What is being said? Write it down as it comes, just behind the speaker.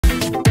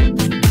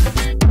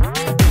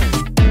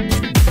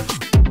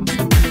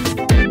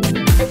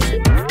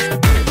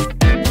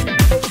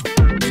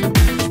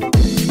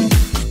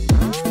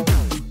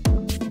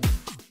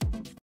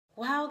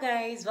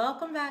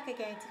Welcome back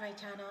again to my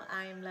channel.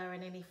 I am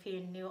Lauren, and if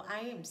you're new, I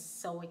am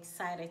so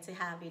excited to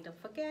have you. Don't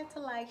forget to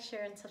like,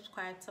 share, and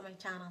subscribe to my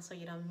channel so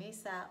you don't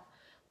miss out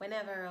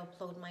whenever I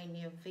upload my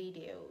new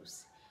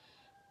videos.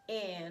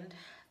 And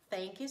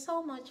thank you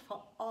so much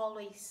for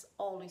always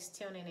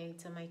tuning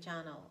into my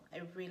channel.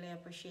 I really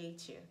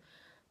appreciate you.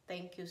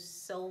 Thank you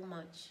so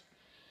much.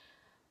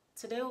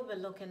 Today we'll be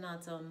looking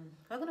at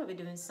we're gonna be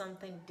doing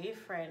something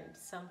different,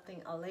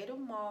 something a little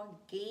more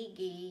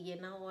geeky,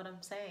 you know what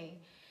I'm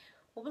saying.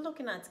 We'll be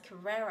looking at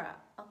Karera,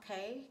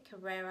 okay?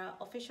 Karera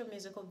official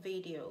musical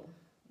video,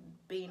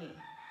 Bini.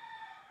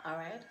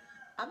 Alright,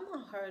 I've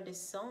not heard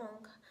this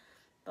song,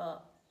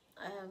 but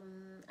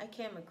I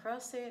came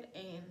across it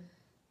and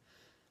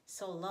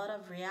saw a lot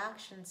of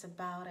reactions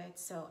about it,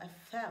 so I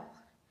felt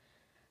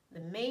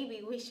that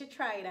maybe we should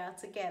try it out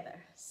together.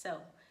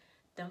 So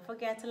don't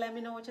forget to let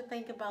me know what you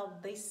think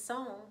about this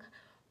song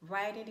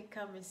right in the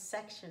comment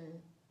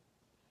section.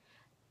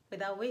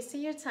 Without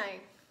wasting your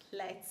time,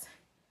 let's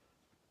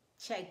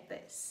check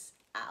this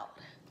out.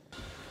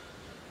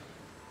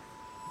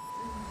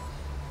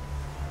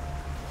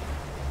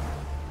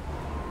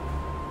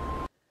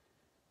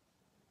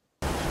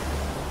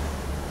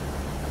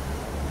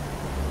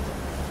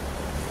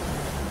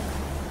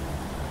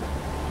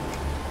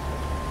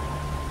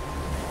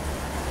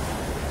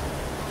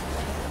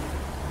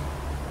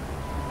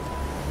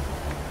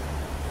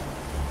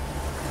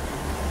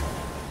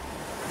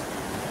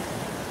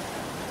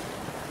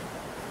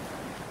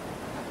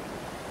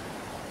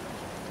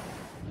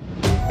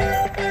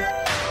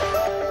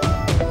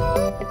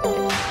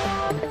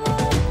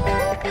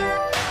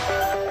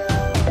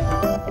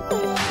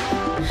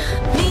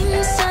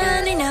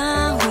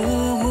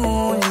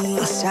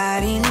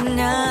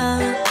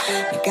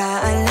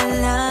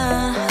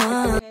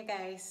 Okay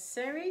guys,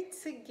 sorry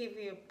to give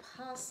you a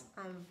pause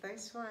on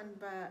this one,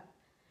 but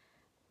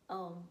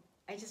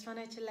I just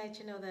wanted to let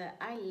you know that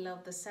I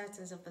love the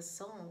settings of the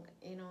song.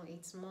 You know,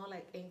 it's more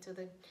like into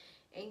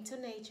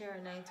nature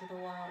and into the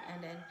wild,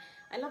 and then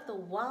I love the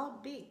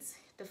wild beats,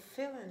 the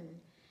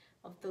feeling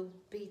of the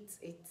beats.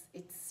 It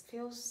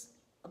feels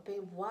a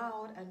bit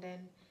wild, and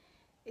then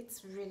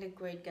it's really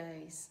great,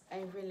 guys.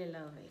 I really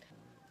love it.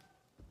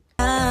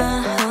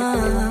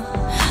 Mga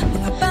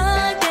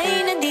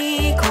bagay na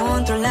di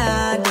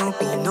kontrolado,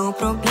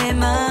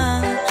 pinoproblema,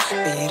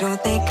 pero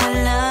teka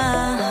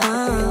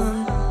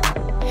lang.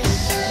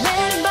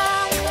 Meron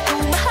bang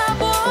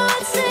humahabol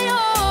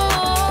sa'yo?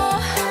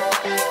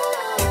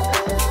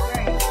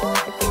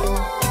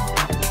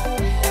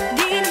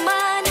 Di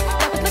naman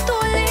dapat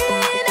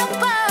matulin ang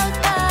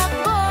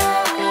pagtakbo.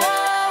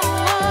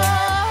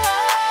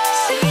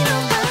 Sino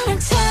bang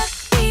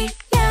nagsabi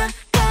na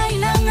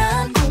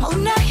kailangan kong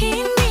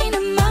maunahin?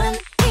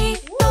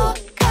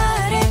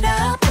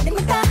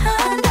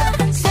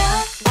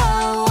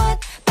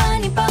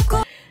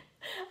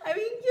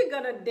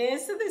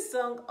 Dance to this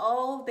song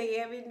all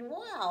day. I mean,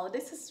 wow,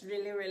 this is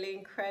really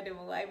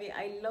incredible. I mean,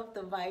 I love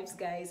the vibes,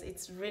 guys.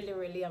 It's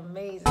really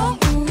amazing.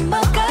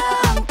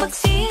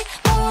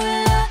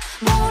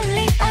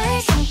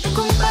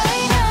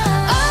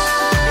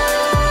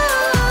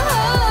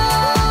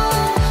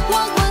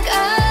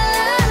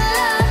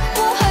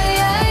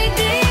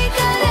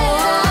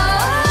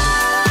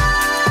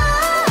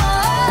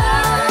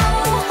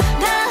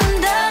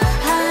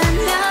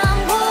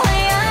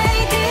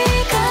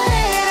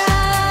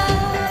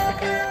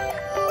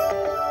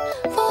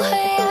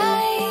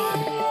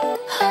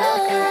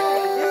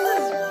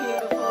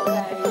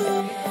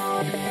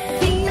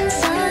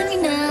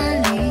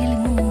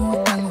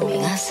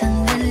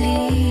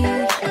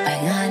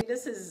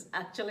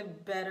 Actually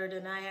better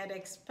than I had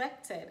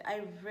expected.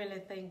 I really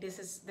think this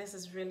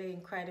is really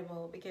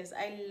incredible because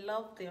I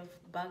love the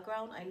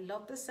background, I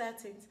love the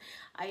settings,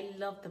 I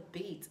love the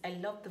beats, I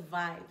love the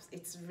vibes.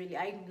 It's really,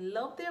 I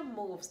love their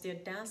moves, their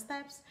dance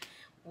steps.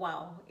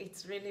 Wow,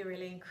 it's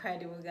really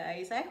incredible,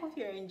 guys. I hope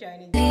you're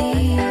enjoying it.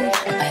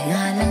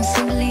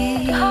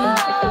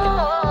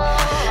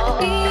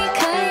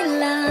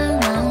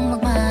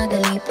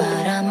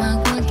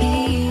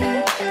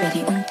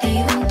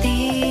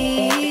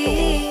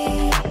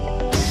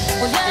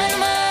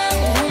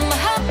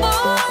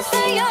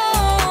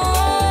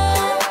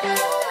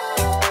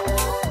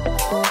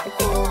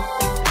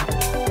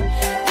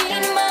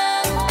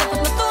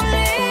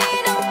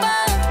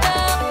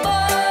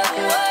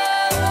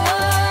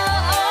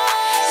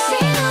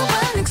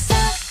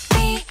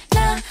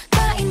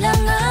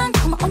 Kailangan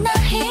kung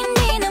maunahin,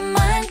 di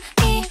naman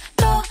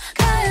ito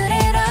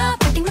karera.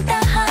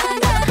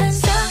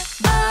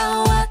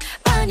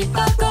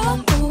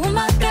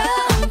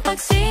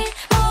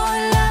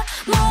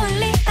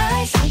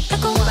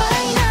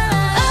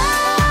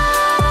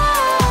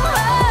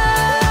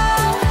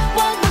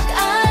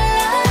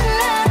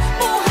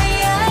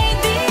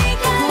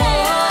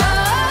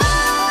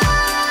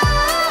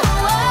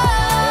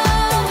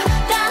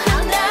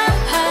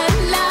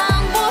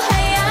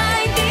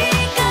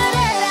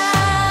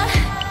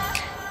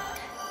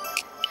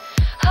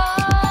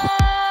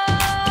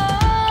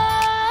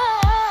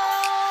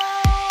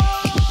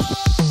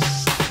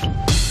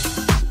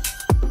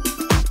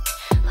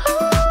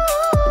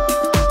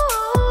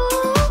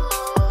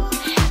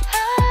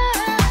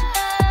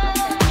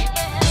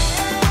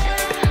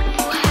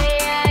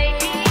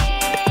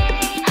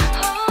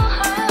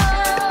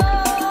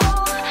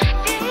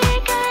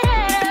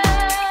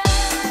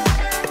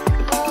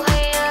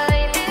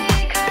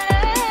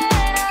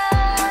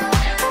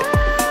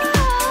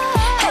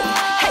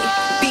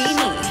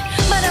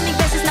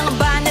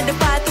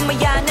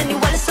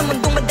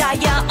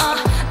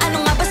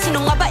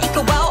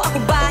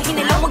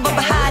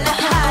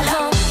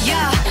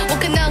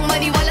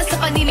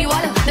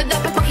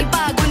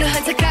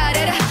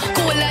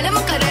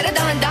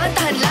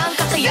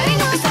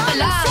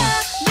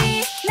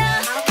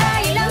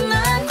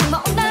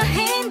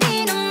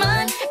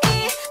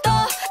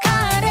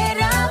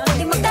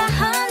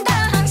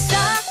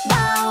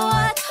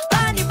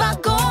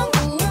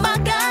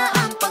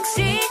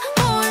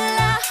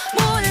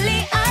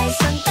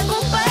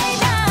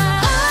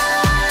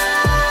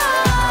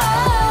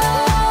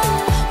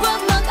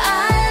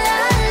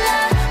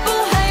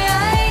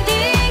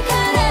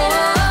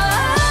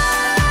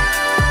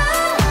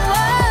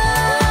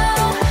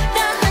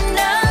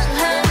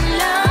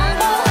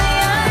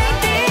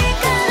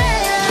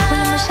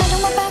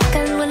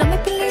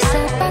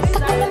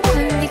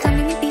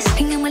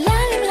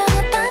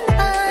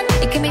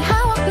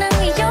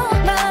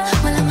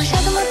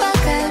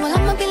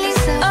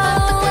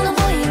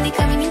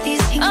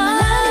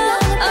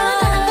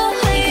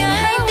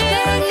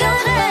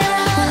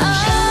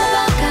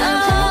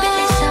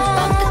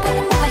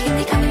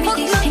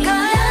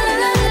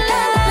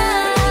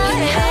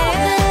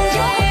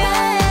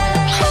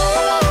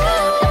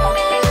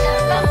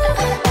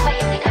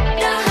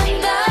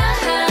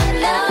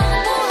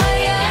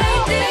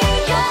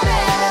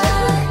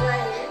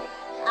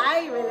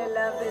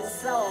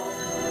 song.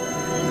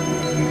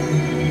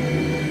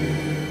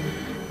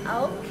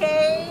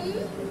 Okay.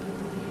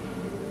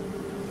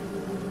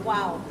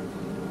 Wow.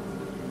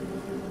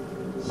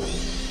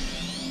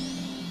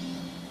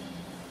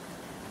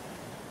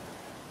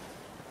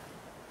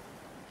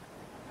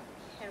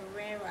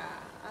 Herrera.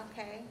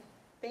 Okay.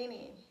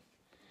 Bini.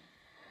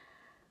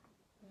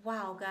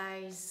 Wow,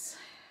 guys.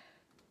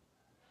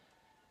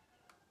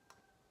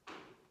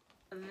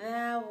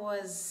 That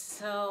was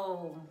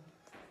so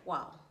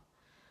wow.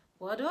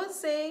 What do I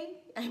say?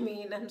 I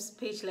mean, I'm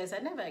speechless. I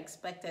never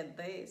expected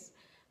this.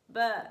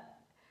 But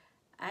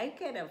I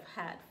kind of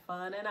had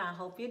fun and I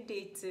hope you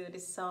did too.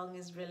 This song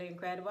is really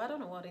incredible. I don't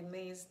know what it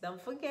means. Don't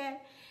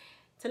forget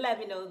to let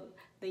me know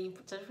the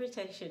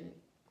interpretation.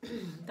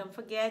 Don't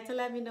forget to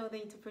let me know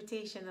the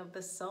interpretation of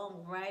the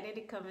song right in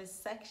the comment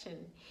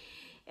section.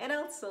 And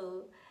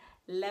also,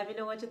 let me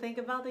know what you think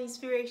about the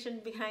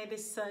inspiration behind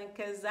this song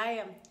because I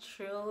am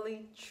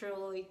truly,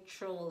 truly,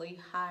 truly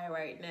high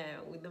right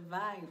now with the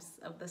vibes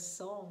of the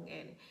song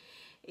and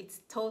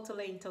it's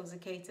totally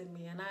intoxicated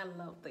me and I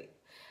love it.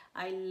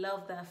 I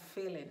love that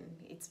feeling.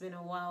 It's been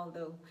a while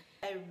though.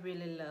 I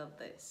really love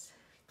this.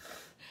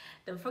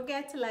 Don't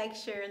forget to like,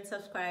 share, and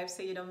subscribe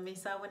so you don't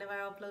miss out whenever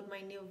I upload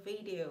my new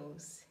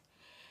videos.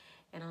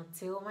 And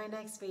until my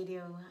next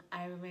video,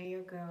 I remain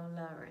your girl,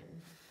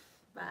 Lauren.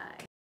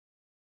 Bye.